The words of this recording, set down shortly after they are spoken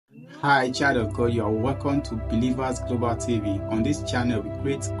Hi, child of God, you are welcome to Believers Global TV. On this channel, we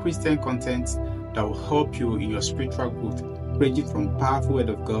create Christian content that will help you in your spiritual growth, ranging from powerful word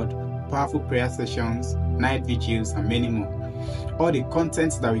of God, powerful prayer sessions, night vigils, and many more. All the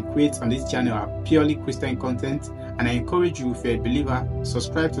contents that we create on this channel are purely Christian content, and I encourage you, if you're a believer,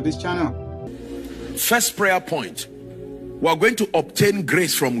 subscribe to this channel. First prayer point, we are going to obtain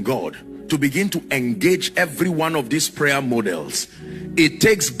grace from God to begin to engage every one of these prayer models. It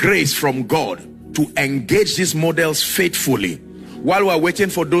takes grace from God to engage these models faithfully. While we're waiting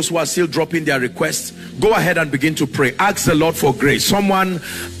for those who are still dropping their requests, go ahead and begin to pray. Ask the Lord for grace. Someone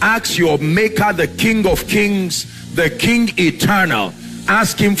ask your Maker, the King of Kings, the King eternal.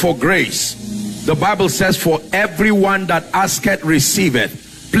 Ask him for grace. The Bible says, for everyone that asketh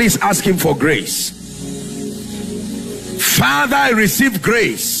receiveth. Please ask him for grace. Father, I receive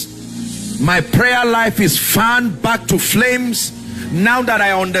grace. My prayer life is fanned back to flames now that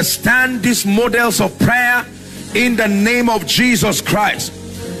I understand these models of prayer. In the name of Jesus Christ,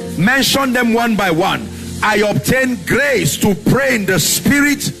 mention them one by one. I obtain grace to pray in the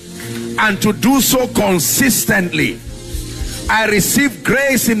Spirit and to do so consistently. I receive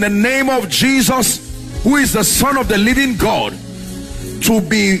grace in the name of Jesus, who is the Son of the living God, to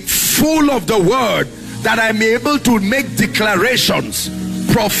be full of the word, that I may be able to make declarations,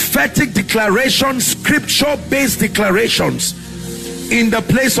 prophetic declarations, scripture-based declarations in the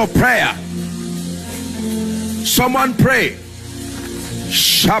place of prayer. Someone pray.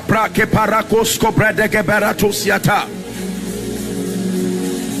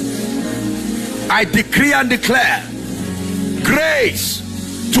 I decree and declare grace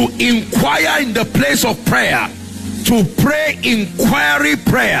to inquire in the place of prayer, to pray inquiry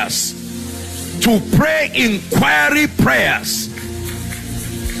prayers, to pray inquiry prayers.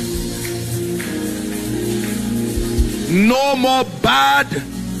 No more bad,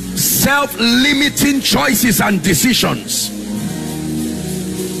 self-limiting choices and decisions.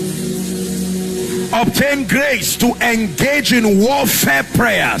 Obtain grace to engage in warfare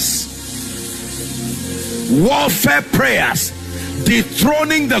prayers. Warfare prayers,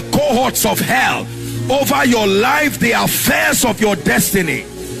 dethroning the cohorts of hell over your life, the affairs of your destiny.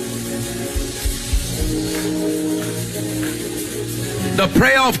 The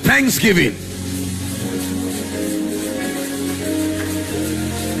prayer of thanksgiving.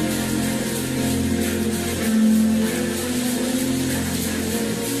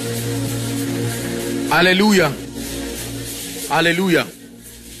 Hallelujah. Hallelujah.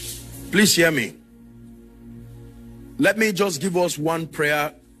 Please hear me. Let me just give us one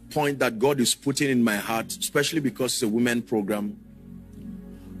prayer point that God is putting in my heart, especially because it's a women program.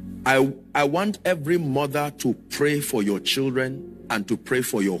 I want every mother to pray for your children and to pray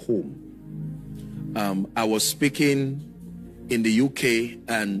for your home. I was speaking in the UK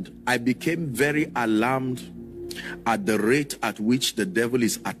and I became very alarmed at the rate at which the devil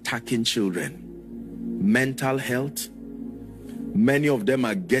is attacking children. Mental health. Many of them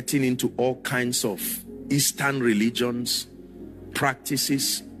are getting into all kinds of Eastern religions,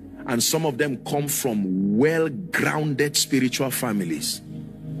 practices, and some of them come from well-grounded spiritual families.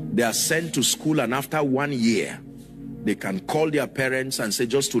 They are sent to school, and after 1 year, they can call their parents and say,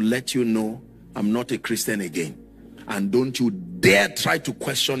 just to let you know, I'm not a Christian again. And don't you dare try to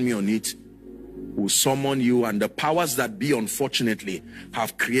question me on it. Will summon you. And the powers that be, unfortunately,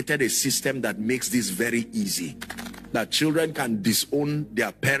 have created a system that makes this very easy, that children can disown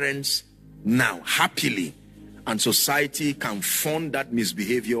their parents now happily, and society can fund that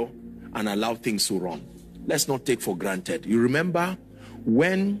misbehavior and allow things to run. Let's not take for granted. You remember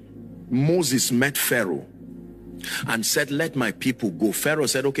when Moses met Pharaoh and said, let my people go. Pharaoh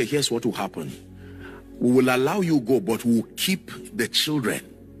said, okay, here's what will happen. We will allow you go, but we'll keep the children.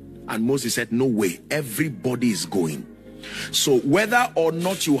 And Moses said, no way, everybody is going. So whether or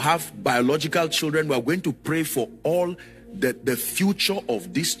not you have biological children, we are going to pray for all the future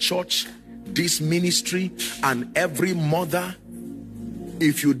of this church, this ministry, and every mother.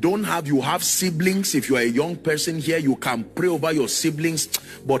 If you don't have, you have siblings. If you are a young person here, you can pray over your siblings.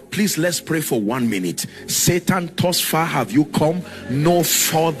 But please, let's pray for 1 minute. Satan, thus far have you come, no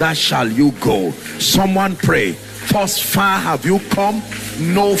further shall you go. Someone pray. Thus far have you come,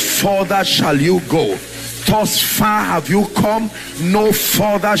 no further shall you go. Thus far have you come, no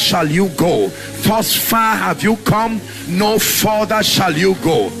further shall you go. Thus far have you come, no further shall you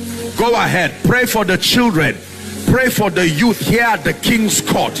go. Go ahead, pray for the children, pray for the youth here at the King's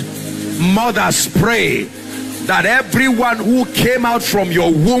Court. Mothers, pray that everyone who came out from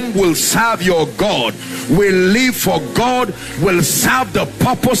your womb will serve your God, will live for God, will serve the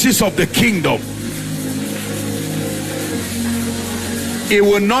purposes of the kingdom. It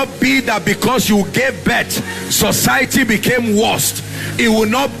will not be that because you gave birth, society became worst. It will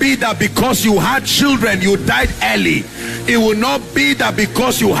not be that because you had children, you died early. It will not be that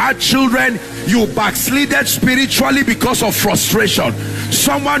because you had children, you backslided spiritually because of frustration.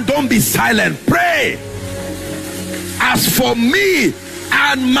 Someone, don't be silent. Pray. As for me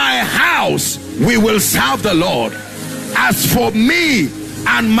and my house, we will serve the Lord. As for me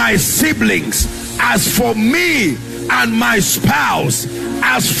and my siblings, as for me and my spouse,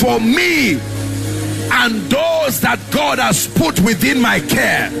 as for me and those that God has put within my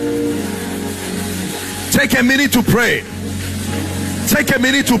care. Take a minute to pray. Take a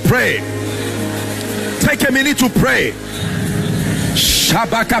minute to pray. Take a minute to pray.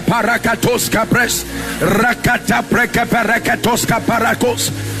 Shabaka parakatos kapres rakata preka parakatos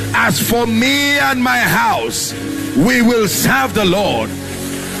kaparakos. As for me and my house, we will serve the Lord.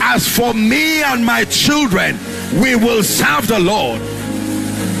 As for me and my children, we will serve the Lord.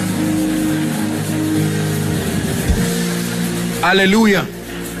 Hallelujah.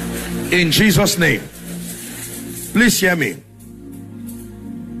 In Jesus' name. Please hear me.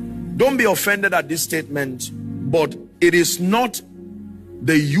 Don't be offended at this statement, but it is not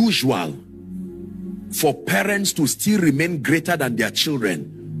the usual for parents to still remain greater than their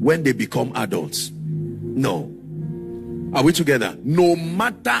children when they become adults. No. Are we together? No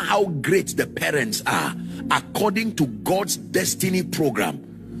matter how great the parents are, according to God's destiny program,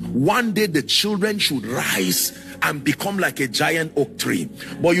 one day the children should rise and become like a giant oak tree.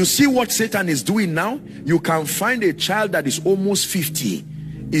 But you see what Satan is doing now? You can find a child that is almost 50.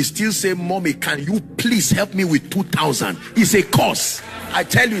 He still say, "Mommy, can you please help me with 2,000? It's a curse. I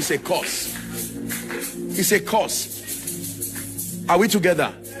tell you, it's a curse. It's a curse. Are we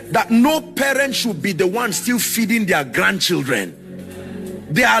together? That no parent should be the one still feeding their grandchildren.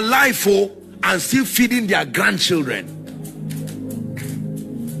 They are alive and still feeding their grandchildren.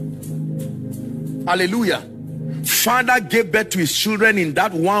 Hallelujah. Father gave birth to his children in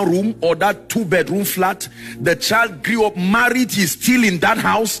that one room or that 2-bedroom flat. The child grew up, married, he's still in that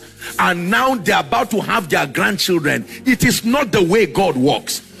house, and now they're about to have their grandchildren. It is not the way God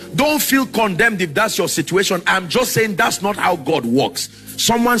works. Don't feel condemned if that's your situation. I'm just saying that's not how God works.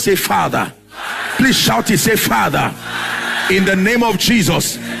 Someone say, Father. Please shout it. Say, Father, in the name of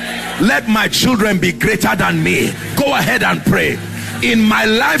Jesus, let my children be greater than me. Go ahead and pray. In my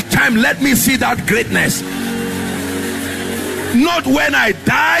lifetime, let me see that greatness. Not when I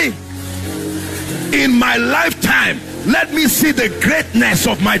die. In my lifetime, let me see the greatness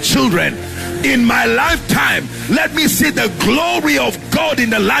of my children. In my lifetime, let me see the glory of God in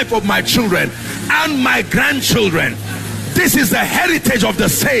the life of my children and my grandchildren. This is the heritage of the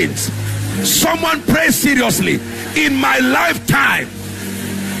saints. Someone pray seriously. In my lifetime,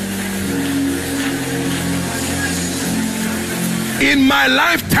 in my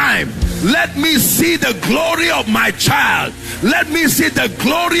lifetime, let me see the glory of my child. Let me see the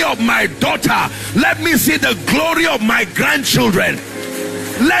glory of my daughter. Let me see the glory of my grandchildren.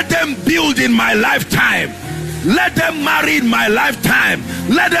 Let them build in my lifetime. Let them marry in my lifetime.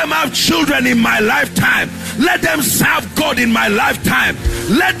 Let them have children in my lifetime. Let them serve God in my lifetime.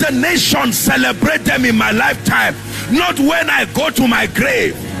 Let the nation celebrate them in my lifetime. Not when I go to my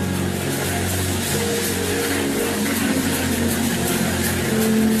grave.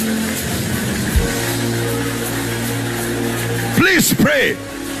 Please pray.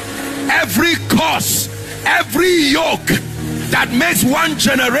 Every curse, every yoke that makes one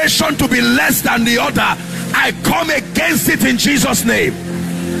generation to be less than the other, I come against it in Jesus' name.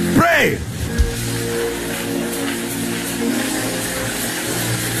 Pray.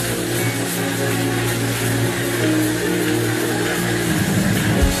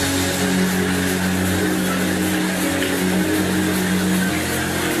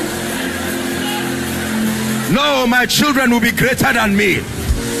 No, my children will be greater than me.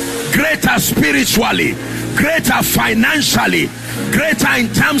 Greater spiritually, greater financially, greater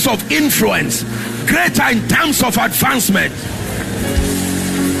in terms of influence, greater in terms of advancement.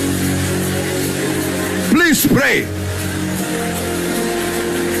 Please pray.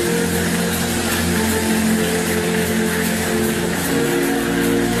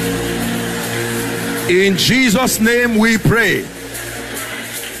 In Jesus' name we pray.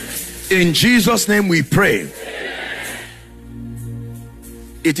 In Jesus' name we pray.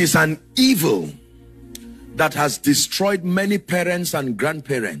 It is an evil that has destroyed many parents and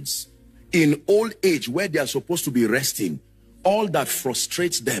grandparents in old age where they are supposed to be resting. All that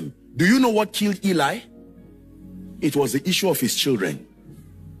frustrates them. Do you know what killed Eli? It was the issue of his children.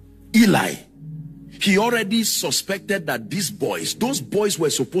 Eli, he already suspected that those boys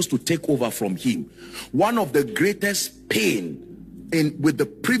were supposed to take over from him. One of the greatest pain with the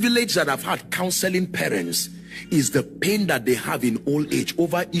privilege that I've had counseling parents, is the pain that they have in old age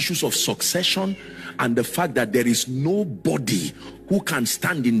over issues of succession and the fact that there is nobody who can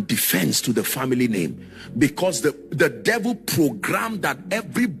stand in defense to the family name, because the devil programmed that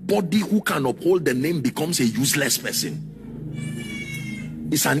everybody who can uphold the name becomes a useless person.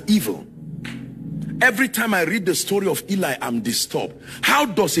 It's an evil. Every time I read the story of Eli, I'm disturbed. How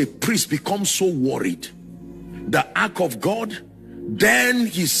does a priest become so worried? The ark of God, then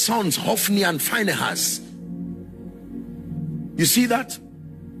his sons Hophni and Phinehas. You see that?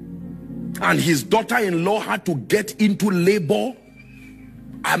 And his daughter-in-law had to get into labor.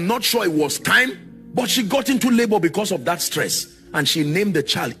 I'm not sure it was time, but she got into labor because of that stress. And she named the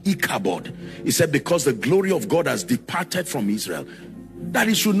child Ichabod. He said, because the glory of God has departed from Israel. That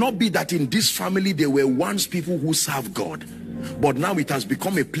it should not be that in this family there were once people who served God, but now it has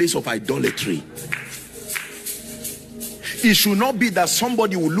become a place of idolatry. It should not be that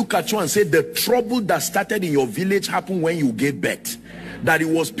somebody will look at you and say the trouble that started in your village happened when you gave birth. That it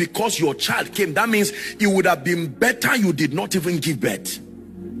was because your child came. That means it would have been better you did not even give birth.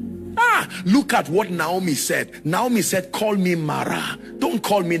 Look at what Naomi said. Naomi said, call me Mara. Don't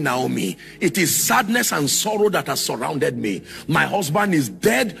call me Naomi. It is sadness and sorrow that has surrounded me. My husband is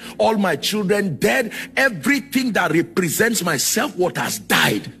dead. All my children dead. Everything that represents myself, what has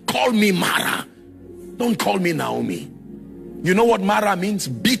died. Call me Mara. Don't call me Naomi. You know what Mara means?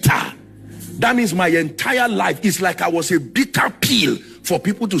 Bitter. That means my entire life is like I was a bitter pill for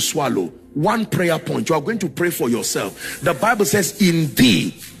people to swallow. One prayer point. You are going to pray for yourself. The Bible says, in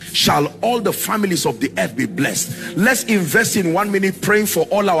thee shall all the families of the earth be blessed. Let's invest in 1 minute praying for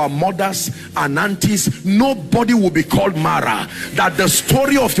all our mothers and aunties. Nobody will be called Mara. That the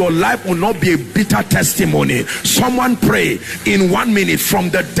story of your life will not be a bitter testimony. Someone pray in 1 minute from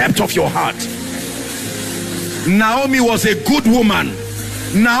the depth of your heart. Naomi was a good woman.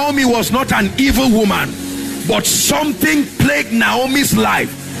 Naomi was not an evil woman, but something plagued Naomi's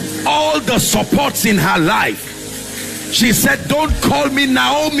life. All the supports in her life. She said, don't call me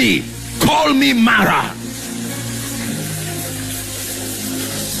Naomi, call me Mara.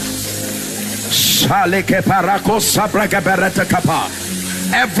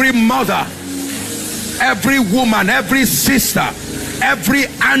 Every mother, every woman, every sister, every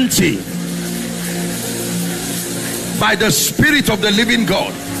auntie, by the Spirit of the living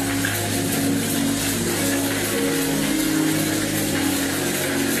God,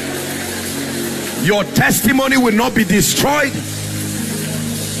 your testimony will not be destroyed.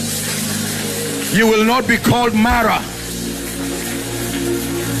 You will not be called Mara.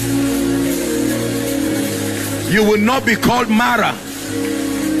 You will not be called Mara.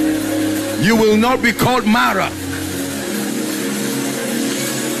 You will not be called Mara.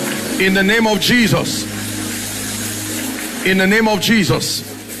 In the name of Jesus. In the name of Jesus.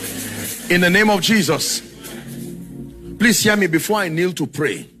 In the name of Jesus. Please hear me before I kneel to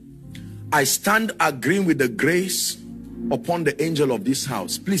pray. I stand agreeing with the grace upon the angel of this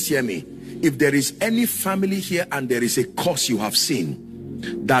house. Please hear me. If there is any family here and there is a curse you have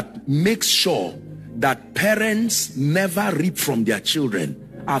seen that makes sure that parents never reap from their children,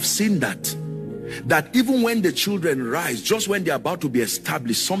 I've seen that. That even when the children rise, just when they're about to be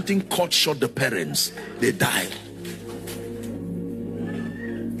established, something cut short the parents, they die.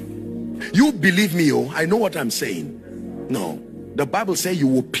 You believe me, oh, I know what I'm saying. No, the Bible says you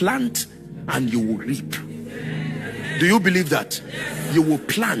will plant and you will reap. Do you believe that? You will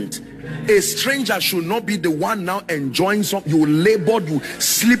plant. A stranger should not be the one now enjoying some. You labored, you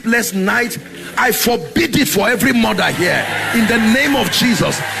sleepless night. I forbid it for every mother here in the name of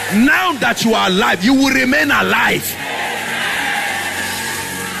Jesus. Now that you are alive, you will remain alive.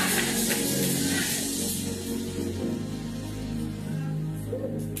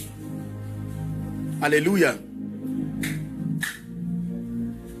 Hallelujah.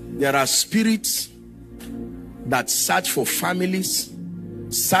 There are spirits that search for families,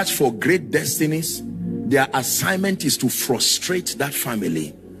 search for great destinies. Their assignment is to frustrate that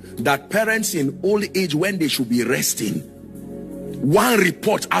family. That parents in old age, when they should be resting, one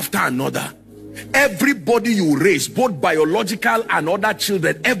report after another. Everybody you raise, both biological and other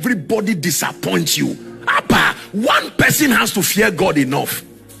children, everybody disappoints you. Abba, one person has to fear God enough.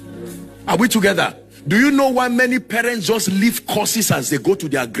 Are we together? Do you know why many parents just leave curses as they go to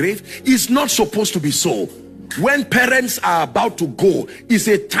their grave? It's not supposed to be so. When parents are about to go, it's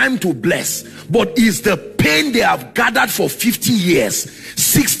a time to bless. But it's the pain they have gathered for 50 years,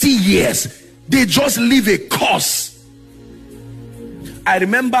 60 years. They just leave a curse. I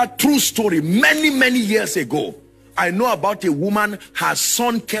remember, true story, many years ago, I know about a woman, her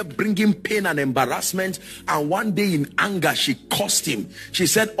son kept bringing pain and embarrassment, and one day in anger she cursed him. She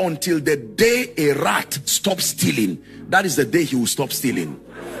said, until the day a rat stops stealing, that is the day he will stop stealing.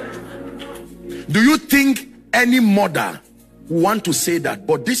 Do you think any mother will want to say that?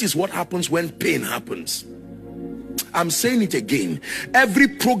 But this is what happens when pain happens. I'm saying it again. Every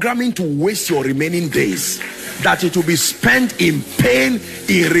programming to waste your remaining days, that it will be spent in pain,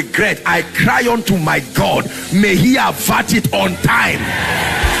 in regret, I cry unto my God, may he avert it on time.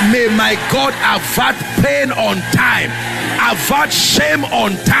 May my God avert pain on time, avert shame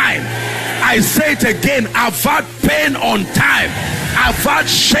on time. I say it again, avert pain on time, avert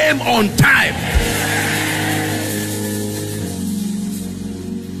shame on time.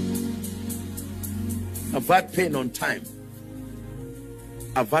 Avert pain on time.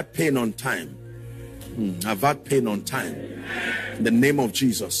 Avert pain on time. Avert pain on time. In the name of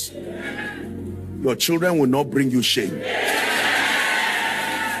Jesus. Your children will not bring you shame.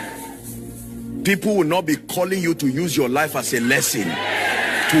 People will not be calling you to use your life as a lesson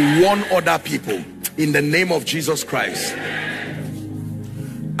to warn other people. In the name of Jesus Christ.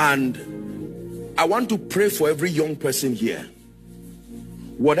 And I want to pray for every young person here.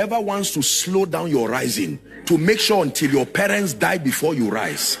 Whatever wants to slow down your rising, to make sure until your parents die before you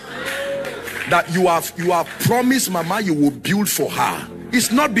rise, that you have promised mama you will build for her.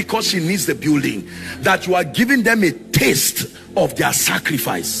 It's not because she needs the building, that you are giving them a taste of their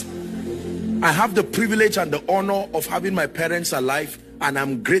sacrifice. I have the privilege and the honor of having my parents alive, and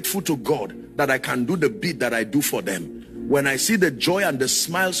I'm grateful to God that I can do the bit that I do for them. When I see the joy and the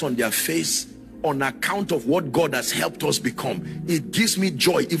smiles on their face on account of what God has helped us become, it gives me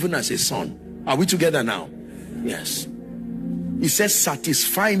joy even as a son. Are we together now? Yes. He says,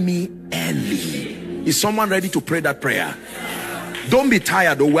 satisfy me early. Is someone ready to pray that prayer? Don't be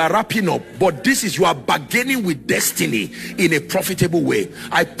tired, though. We are wrapping up, but this is, you are bargaining with destiny in a profitable way.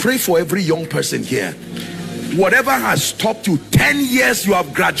 I pray for every young person here. Whatever has stopped you, 10 years you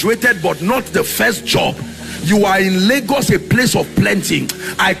have graduated but not the first job. You are in Lagos, a place of plenty.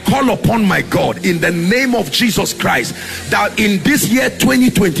 I call upon my God in the name of Jesus Christ that in this year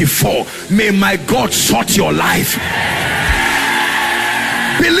 2024, may my God sort your life.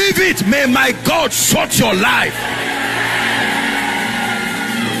 Believe it, may my God sort your life.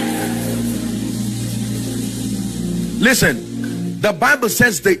 Listen, the Bible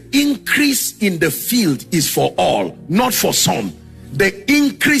says the increase in the field is for all, not for some. The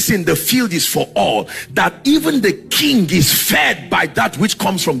increase in the field is for all, that even the king is fed by that which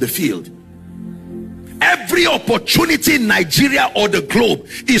comes from the field. Every opportunity in Nigeria or the globe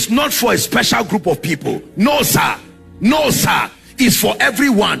is not for a special group of people. No sir, no sir, it's for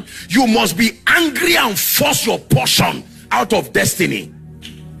everyone. You must be angry and force your portion out of destiny.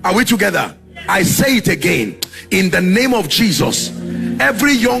 Are we together? I say it again, in the name of Jesus.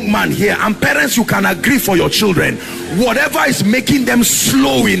 Every young man here, and parents, you can agree for your children, whatever is making them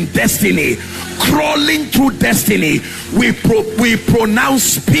slow in destiny, crawling through destiny, we pronounce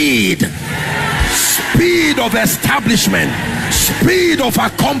speed of establishment, speed of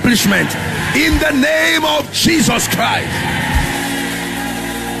accomplishment in the name of Jesus Christ.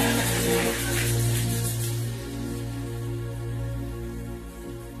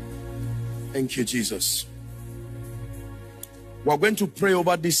 Thank you, Jesus. We're going to pray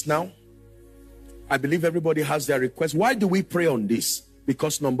over this now. I believe everybody has their request. Why do we pray on this?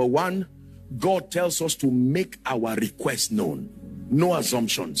 Because number one, God tells us to make our request known. No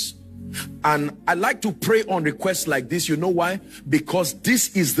assumptions. And I like to pray on requests like this. You know why? Because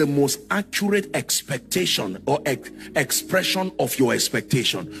this is the most accurate expectation or expression of your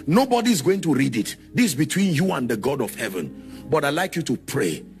expectation. Nobody is going to read it. This is between you and the God of heaven. But I like you to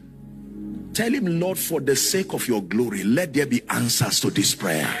pray. Tell him, Lord, for the sake of your glory, let there be answers to this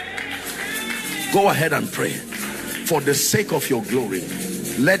prayer. Go ahead and pray. For the sake of your glory,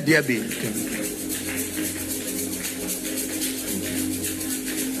 let there be.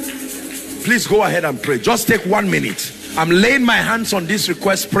 Please go ahead and pray. Just take 1 minute. I'm laying my hands on this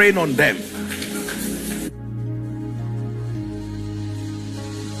request, praying on them.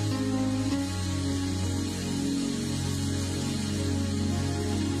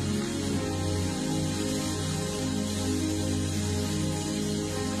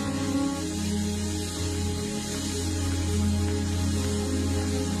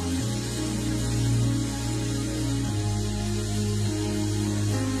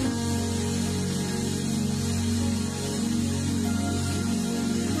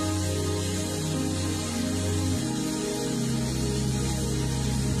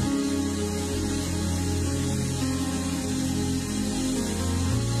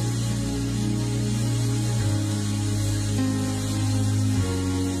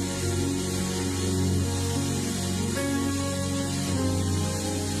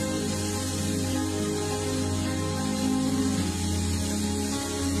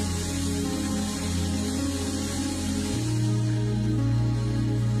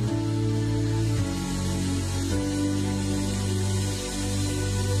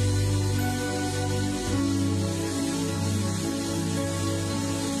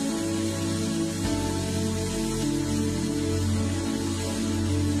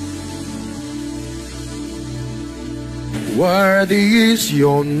 Worthy is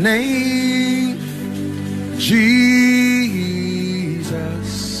your name, Jesus.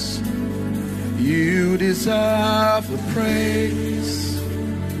 You deserve the praise.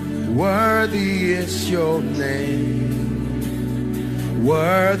 Worthy is your name.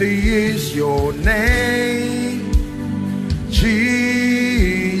 Worthy is your name, Jesus.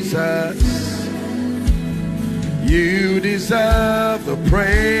 You deserve the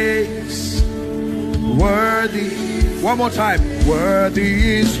praise. Worthy. One more time.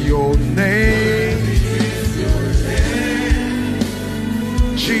 Worthy is your name,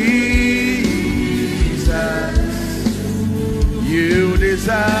 Jesus. You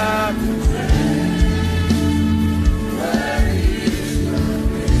deserve the praise.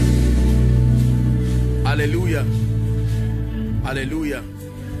 Hallelujah. Hallelujah.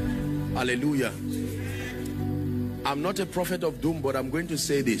 Hallelujah. I'm not a prophet of doom, but I'm going to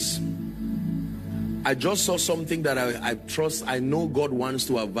say this. I just saw something that I trust, I know God wants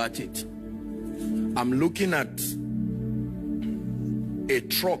to avert it. I'm looking at a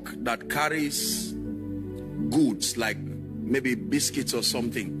truck that carries goods like maybe biscuits or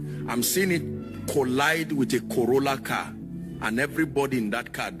something. I'm seeing it collide with a Corolla car and everybody in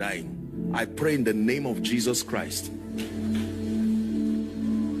that car dying. I pray in the name of Jesus Christ.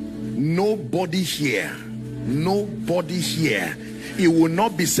 Nobody here, it will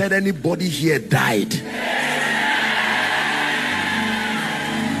not be said anybody here died.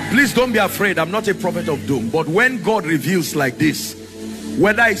 Please don't be afraid. I'm not a prophet of doom, but when God reveals like this,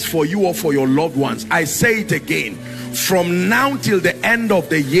 whether it's for you or for your loved ones, I say it again, from now till the end of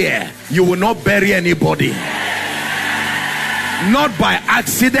the year, you will not bury anybody. Not by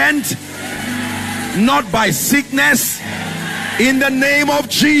accident, not by sickness, in the name of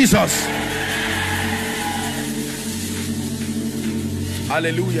Jesus.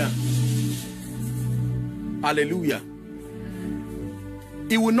 Hallelujah. Hallelujah.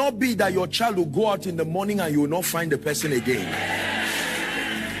 It will not be that your child will go out in the morning and you will not find the person again.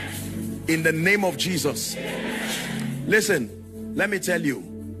 In the name of Jesus. Listen, let me tell you.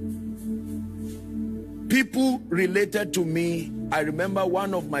 People related to me, I remember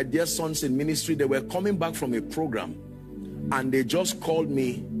one of my dear sons in ministry, they were coming back from a program and they just called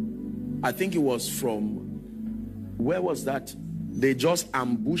me. I think it was from, where was that? They just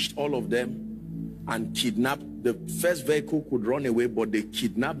ambushed all of them and kidnapped. The first vehicle could run away, but they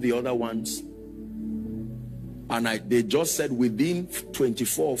kidnapped the other ones. And they just said within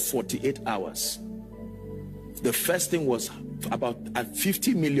 24 or 48 hours, the first thing was about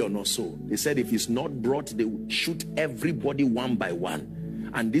 50 million or so. They said if it's not brought, they would shoot everybody one by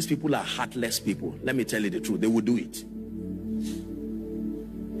one. And these people are heartless people. Let me tell you the truth. They will do it.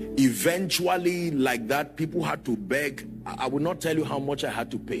 Eventually, like that, people had to beg. I will not tell you how much I had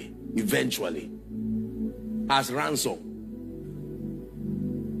to pay. Eventually, as ransom.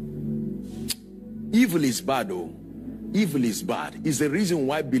 Evil is bad, oh. Evil is bad. It's the reason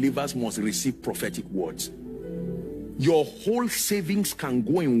why believers must receive prophetic words. Your whole savings can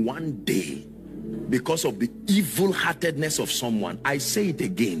go in one day because of the evil-heartedness of someone. I say it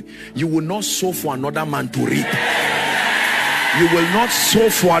again. You will not sow for another man to reap. You will not sow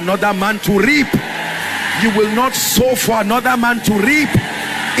for another man to reap. You will not sow for another man to reap.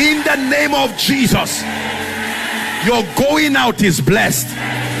 In the name of Jesus. Your going out is blessed.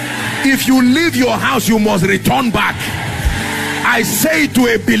 If you leave your house, you must return back. I say to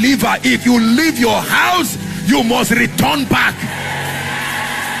a believer, if you leave your house, you must return back.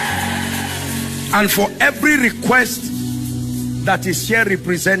 And for every request that is here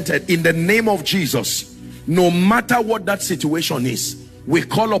represented, in the name of Jesus, no matter what that situation is, we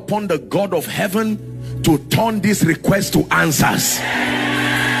call upon the God of heaven to turn this request to answers.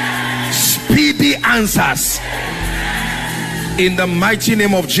 Speedy answers. In the mighty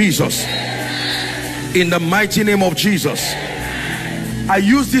name of Jesus. In the mighty name of Jesus. I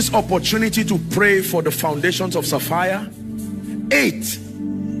use this opportunity to pray for the foundations of Sapphire. 8.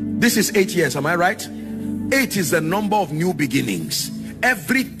 This is 8 years, am I right? 8 is the number of new beginnings.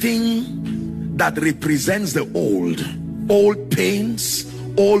 Everything that represents the old pains,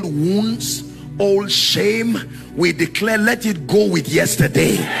 old wounds, old shame, we declare, let it go with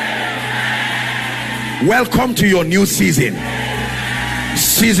yesterday. Welcome to your new season.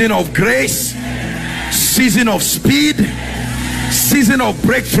 Season of grace, season of speed, season of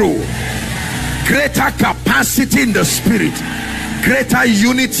breakthrough, greater capacity in the spirit, greater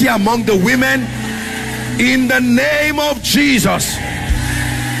unity among the women, in the name of Jesus.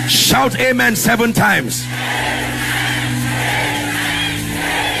 Shout amen 7 times.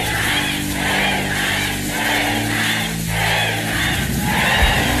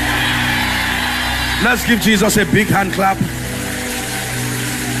 Let's give Jesus a big hand clap.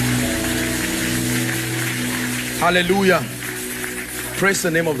 Hallelujah. Praise the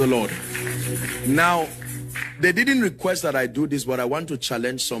name of the Lord. Now, they didn't request that I do this, but I want to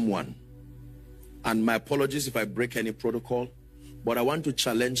challenge someone. And my apologies if I break any protocol, but I want to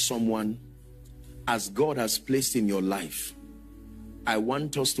challenge someone. As God has placed in your life, I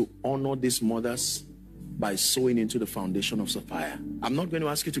want us to honor these mothers by sowing into the foundation of Sapphire. I'm not going to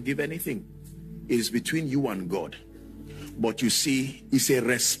ask you to give anything. It is between you and God. But you see, it's a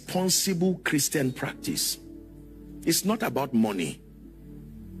responsible Christian practice. It's not about money.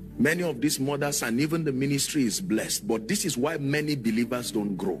 Many of these mothers and even the ministry is blessed, but this is why many believers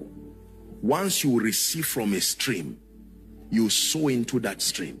don't grow. Once you receive from a stream, you sow into that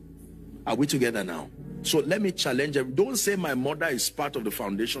stream. Are we together now? So let me challenge you. Don't say my mother is part of the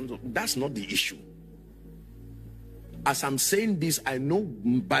foundation. That's not the issue. As I'm saying this, I know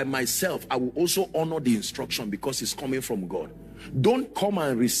by myself, I will also honor the instruction because it's coming from God. Don't come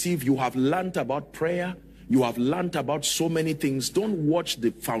and receive. You have learned about prayer. You have learned about so many things. Don't watch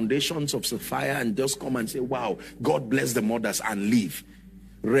the foundations of Sapphire and just come and say, wow, God bless the mothers, and leave.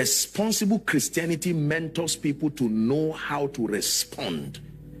 Responsible Christianity mentors people to know how to respond.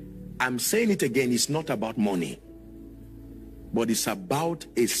 I'm saying it again, it's not about money, but it's about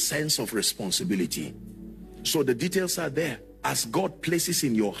a sense of responsibility. So the details are there. As God places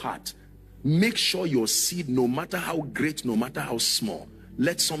in your heart, make sure your seed, no matter how great, no matter how small,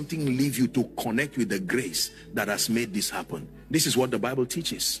 let something leave you to connect with the grace that has made this happen. This is what the Bible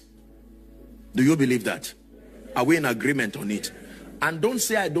teaches. Do you believe that? Are we in agreement on it? And don't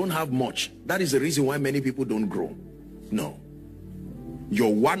say I don't have much. That is the reason why many people don't grow. No.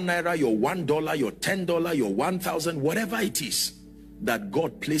 Your 1 naira, your $1, your $10, your 1,000, whatever it is that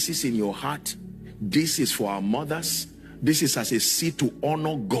God places in your heart, this is for our mothers. This is as a seed to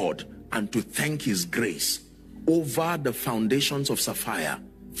honor God and to thank his grace over the foundations of Sapphire.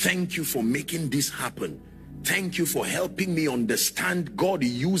 Thank you for making this happen. Thank you for helping me understand. God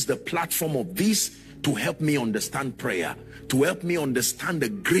used the platform of this to help me understand prayer, to help me understand the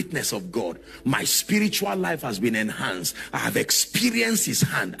greatness of God. My spiritual life has been enhanced. I have experienced his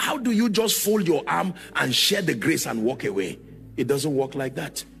hand. How do you just fold your arm and share the grace and walk away? It doesn't work like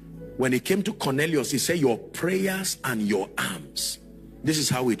that. When it came to Cornelius, he said, your prayers and your alms. This is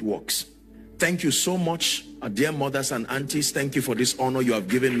how it works. Thank you so much, dear mothers and aunties. Thank you for this honor you have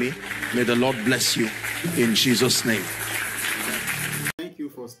given me. May the Lord bless you in Jesus' name. Thank you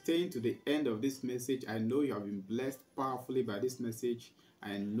for staying to the end of this message. I know you have been blessed powerfully by this message.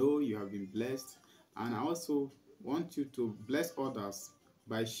 I know you have been blessed. And I also want you to bless others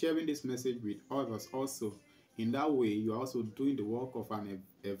by sharing this message with others also. In that way, you are also doing the work of an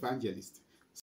evangelist.